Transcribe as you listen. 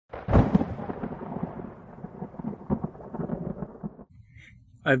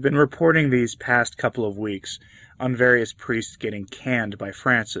I've been reporting these past couple of weeks on various priests getting canned by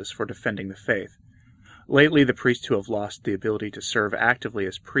Francis for defending the faith. Lately, the priests who have lost the ability to serve actively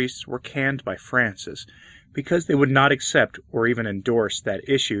as priests were canned by Francis because they would not accept or even endorse that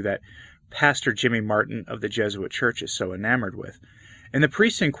issue that Pastor Jimmy Martin of the Jesuit Church is so enamored with, and the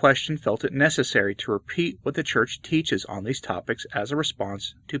priests in question felt it necessary to repeat what the Church teaches on these topics as a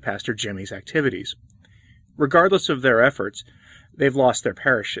response to Pastor Jimmy's activities. Regardless of their efforts, they've lost their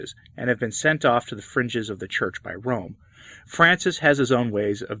parishes and have been sent off to the fringes of the Church by Rome. Francis has his own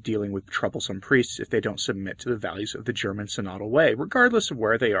ways of dealing with troublesome priests if they don't submit to the values of the German synodal way, regardless of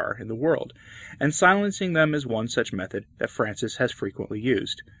where they are in the world, and silencing them is one such method that Francis has frequently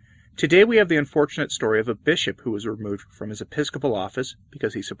used. Today we have the unfortunate story of a bishop who was removed from his episcopal office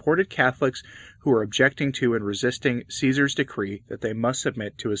because he supported Catholics who were objecting to and resisting Caesar's decree that they must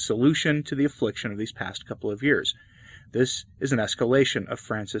submit to his solution to the affliction of these past couple of years. This is an escalation of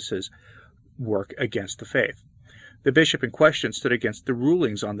Francis's work against the faith. The bishop in question stood against the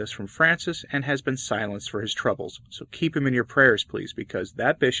rulings on this from Francis and has been silenced for his troubles, so keep him in your prayers, please, because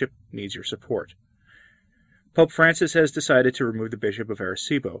that bishop needs your support. Pope Francis has decided to remove the Bishop of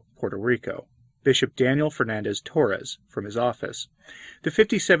Arecibo, Puerto Rico, Bishop Daniel Fernandez Torres, from his office. The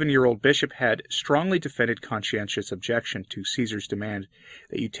 57-year-old bishop had strongly defended conscientious objection to Caesar's demand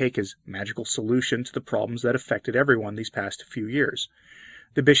that you take his magical solution to the problems that affected everyone these past few years.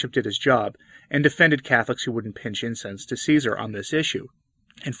 The bishop did his job and defended Catholics who wouldn't pinch incense to Caesar on this issue,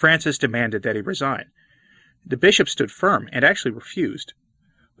 and Francis demanded that he resign. The bishop stood firm and actually refused.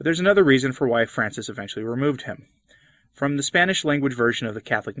 But there's another reason for why Francis eventually removed him. From the Spanish-language version of the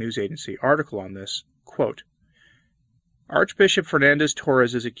Catholic News Agency article on this, quote, Archbishop Fernandez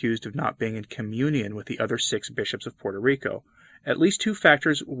Torres is accused of not being in communion with the other 6 bishops of Puerto Rico. At least 2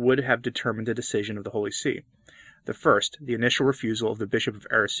 factors would have determined the decision of the Holy See. The first, the initial refusal of the Bishop of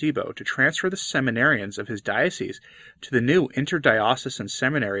Arecibo to transfer the seminarians of his diocese to the new Interdiocesan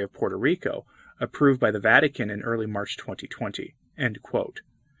Seminary of Puerto Rico, approved by the Vatican in early March 2020. End quote.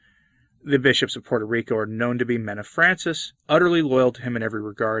 The bishops of Puerto Rico are known to be men of Francis, utterly loyal to him in every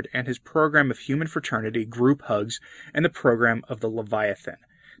regard, and his program of human fraternity, group hugs, and the program of the Leviathan.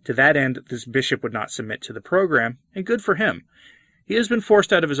 To that end, this bishop would not submit to the program, and good for him. He has been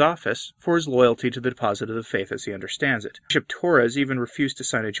forced out of his office for his loyalty to the deposit of the faith as he understands it. Bishop Torres even refused to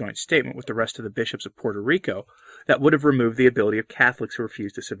sign a joint statement with the rest of the bishops of Puerto Rico that would have removed the ability of Catholics who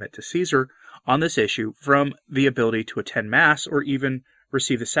refused to submit to Caesar on this issue from the ability to attend Mass or even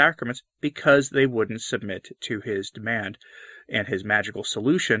receive the sacraments because they wouldn't submit to his demand and his magical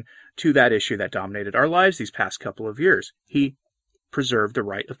solution to that issue that dominated our lives these past couple of years. He preserved the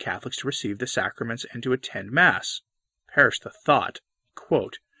right of Catholics to receive the sacraments and to attend Mass. Perish the thought.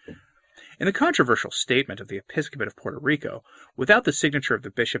 Quote, in the controversial statement of the Episcopate of Puerto Rico, without the signature of the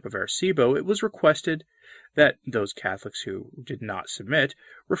Bishop of Arecibo, it was requested that those Catholics who did not submit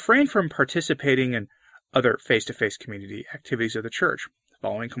refrain from participating in other face-to-face community activities of the Church.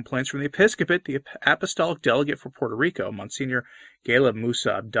 Following complaints from the Episcopate, the Apostolic Delegate for Puerto Rico, Monsignor Ghaleb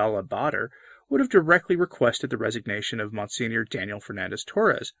Musa Abdallah Badr, would have directly requested the resignation of Monsignor Daniel Fernandez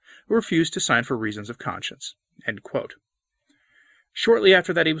Torres, who refused to sign for reasons of conscience. End quote. Shortly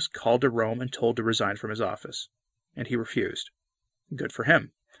after that, he was called to Rome and told to resign from his office, and he refused. Good for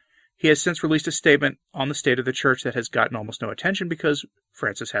him. He has since released a statement on the state of the Church that has gotten almost no attention because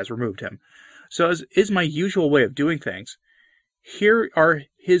Francis has removed him. So as is my usual way of doing things, here are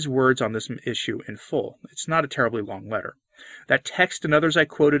his words on this issue in full. It's not a terribly long letter. That text and others I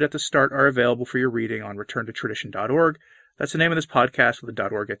quoted at the start are available for your reading on returntotradition.org. That's the name of this podcast with the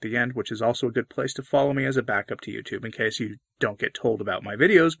 .org at the end, which is also a good place to follow me as a backup to YouTube in case you don't get told about my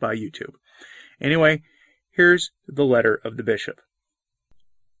videos by YouTube. Anyway, here's the letter of the bishop.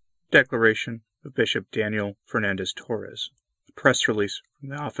 Declaration of Bishop Daniel Fernandez Torres. A press release from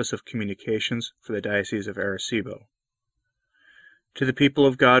the Office of Communications for the Diocese of Arecibo. To the people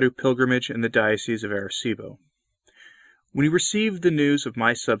of God who pilgrimage in the Diocese of Arecibo. When you receive the news of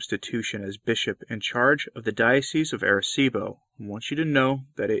my substitution as bishop in charge of the Diocese of Arecibo, I want you to know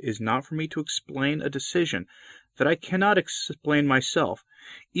that it is not for me to explain a decision that I cannot explain myself,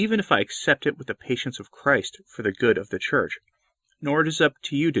 even if I accept it with the patience of Christ for the good of the Church. Nor it is up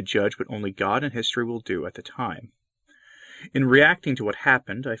to you to judge what only God and history will do at the time. In reacting to what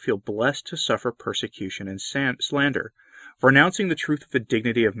happened, I feel blessed to suffer persecution and slander, for announcing the truth of the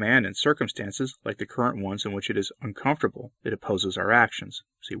dignity of man in circumstances like the current ones in which it is uncomfortable, it opposes our actions.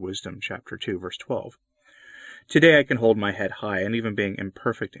 See Wisdom, chapter 2, verse 12. Today I can hold my head high, and even being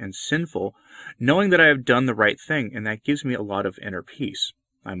imperfect and sinful, knowing that I have done the right thing, and that gives me a lot of inner peace.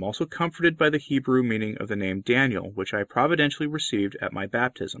 I am also comforted by the Hebrew meaning of the name Daniel, which I providentially received at my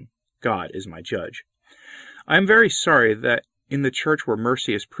baptism. God is my judge. I am very sorry that in the church where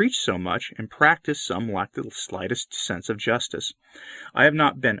mercy is preached so much, in practice some lack the slightest sense of justice. I have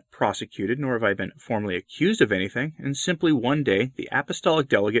not been prosecuted, nor have I been formally accused of anything, and simply one day the apostolic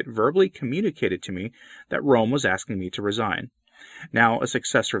delegate verbally communicated to me that Rome was asking me to resign. Now a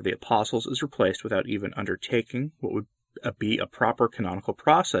successor of the apostles is replaced without even undertaking what would be a proper canonical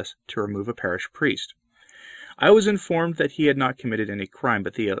process to remove a parish priest. I was informed that he had not committed any crime,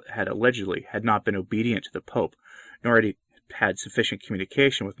 but that he had allegedly not been obedient to the Pope, nor had he had sufficient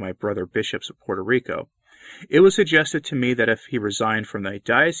communication with my brother bishops of Puerto Rico. It was suggested to me that if he resigned from the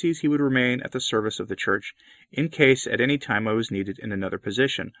diocese, he would remain at the service of the Church in case at any time I was needed in another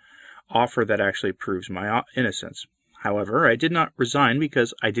position, offer that actually proves my innocence. However, I did not resign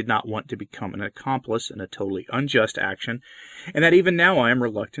because I did not want to become an accomplice in a totally unjust action, and that even now I am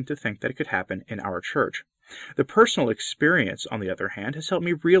reluctant to think that it could happen in our church. The personal experience, on the other hand, has helped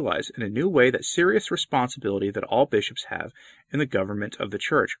me realize in a new way that serious responsibility that all bishops have in the government of the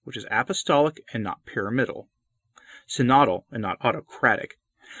Church, which is apostolic and not pyramidal, synodal and not autocratic.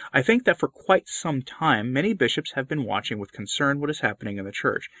 I think that for quite some time many bishops have been watching with concern what is happening in the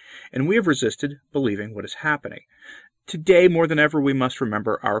Church, and we have resisted believing what is happening. Today, more than ever, we must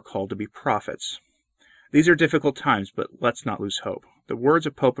remember our call to be prophets. These are difficult times, but let's not lose hope. The words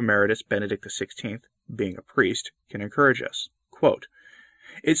of Pope Emeritus Benedict XVI, being a priest, can encourage us. Quote,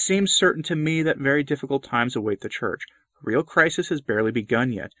 "It seems certain to me that very difficult times await the Church. A real crisis has barely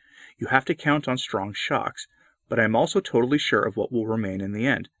begun yet. You have to count on strong shocks. But I am also totally sure of what will remain in the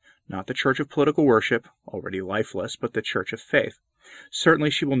end. Not the Church of political worship, already lifeless, but the Church of faith.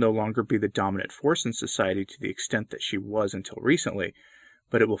 Certainly she will no longer be the dominant force in society to the extent that she was until recently,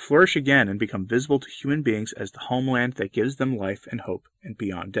 but it will flourish again and become visible to human beings as the homeland that gives them life and hope and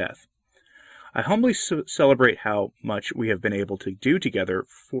beyond death. I humbly celebrate how much we have been able to do together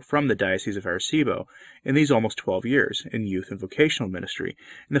from the Diocese of Arecibo in these almost 12 years in youth and vocational ministry,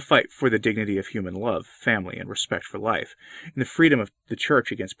 in the fight for the dignity of human love, family, and respect for life, in the freedom of the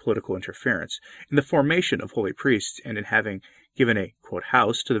Church against political interference, in the formation of holy priests, and in having given a, quote,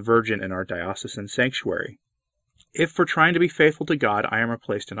 house to the Virgin in our diocesan sanctuary. If for trying to be faithful to God I am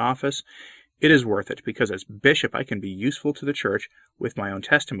replaced in office, it is worth it, because as bishop I can be useful to the Church with my own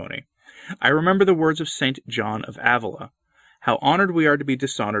testimony. I remember the words of St. John of Avila, how honored we are to be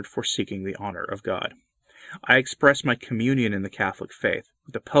dishonored for seeking the honor of God. I express my communion in the Catholic faith,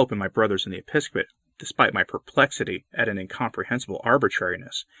 with the Pope and my brothers in the episcopate, despite my perplexity at an incomprehensible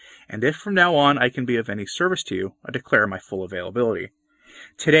arbitrariness, and if from now on I can be of any service to you, I declare my full availability.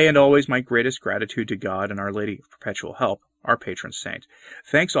 Today and always my greatest gratitude to God and Our Lady of Perpetual Help, our patron saint.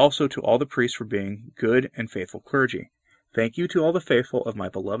 Thanks also to all the priests for being good and faithful clergy. Thank you to all the faithful of my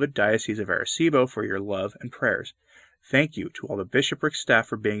beloved Diocese of Arecibo for your love and prayers. Thank you to all the bishopric staff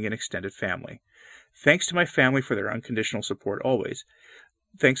for being an extended family. Thanks to my family for their unconditional support always.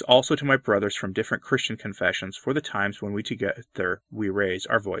 Thanks also to my brothers from different Christian confessions for the times when we together raise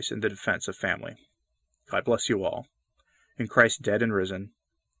our voice in the defense of family. God bless you all. In Christ dead and risen,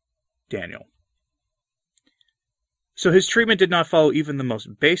 Daniel. So his treatment did not follow even the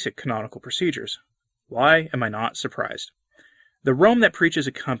most basic canonical procedures. Why am I not surprised? The Rome that preaches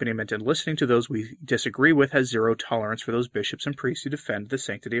accompaniment and listening to those we disagree with has zero tolerance for those bishops and priests who defend the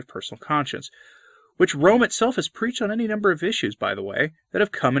sanctity of personal conscience, which Rome itself has preached on any number of issues, by the way, that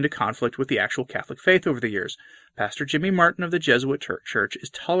have come into conflict with the actual Catholic faith over the years. Pastor Jimmy Martin of the Jesuit Church is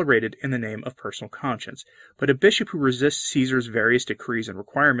tolerated in the name of personal conscience, but a bishop who resists Caesar's various decrees and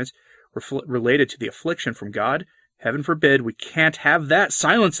requirements related to the affliction from God, heaven forbid, we can't have that.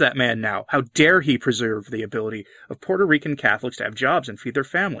 Silence that man now. How dare he preserve the ability of Puerto Rican Catholics to have jobs and feed their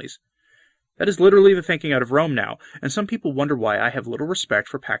families? That is literally the thinking out of Rome now, and some people wonder why I have little respect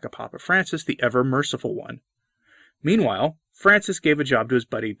for Papa Francis, the ever-merciful one. Meanwhile, Francis gave a job to his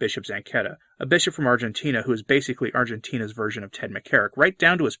buddy Bishop Zanchetta, a bishop from Argentina who is basically Argentina's version of Ted McCarrick, right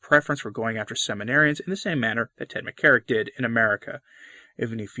down to his preference for going after seminarians in the same manner that Ted McCarrick did in America.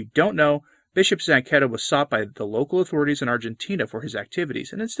 Even if you don't know, Bishop Zanchetta was sought by the local authorities in Argentina for his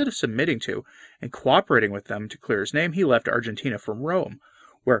activities, and instead of submitting to and cooperating with them to clear his name, he left Argentina from Rome,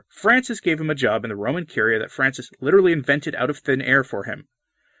 where Francis gave him a job in the Roman Curia that Francis literally invented out of thin air for him.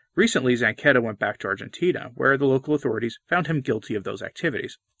 Recently, Zanchetta went back to Argentina, where the local authorities found him guilty of those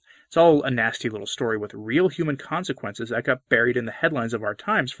activities. It's all a nasty little story with real human consequences that got buried in the headlines of our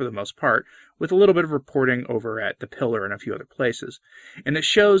times for the most part, with a little bit of reporting over at The Pillar and a few other places. And it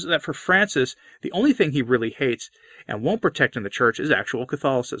shows that for Francis, the only thing he really hates and won't protect in the Church is actual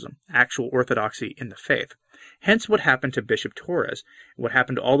Catholicism, actual orthodoxy in the faith. Hence what happened to Bishop Torres, and what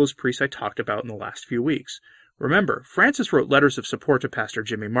happened to all those priests I talked about in the last few weeks. Remember, Francis wrote letters of support to Pastor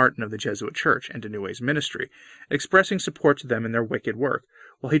Jimmy Martin of the Jesuit Church and to New Way's ministry, expressing support to them in their wicked work,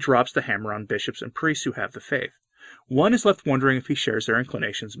 while he drops the hammer on bishops and priests who have the faith. One is left wondering if he shares their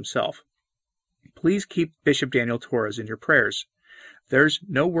inclinations himself. Please keep Bishop Daniel Torres in your prayers. There's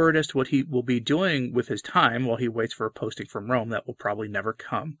no word as to what he will be doing with his time while he waits for a posting from Rome that will probably never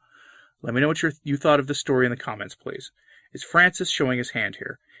come. Let me know what you thought of the story in the comments, please. Is Francis showing his hand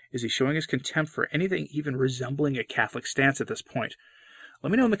here? Is he showing his contempt for anything even resembling a Catholic stance at this point?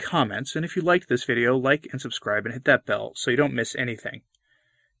 Let me know in the comments, and if you liked this video, like and subscribe and hit that bell so you don't miss anything.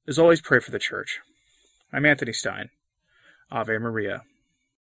 As always, pray for the Church. I'm Anthony Stein. Ave Maria.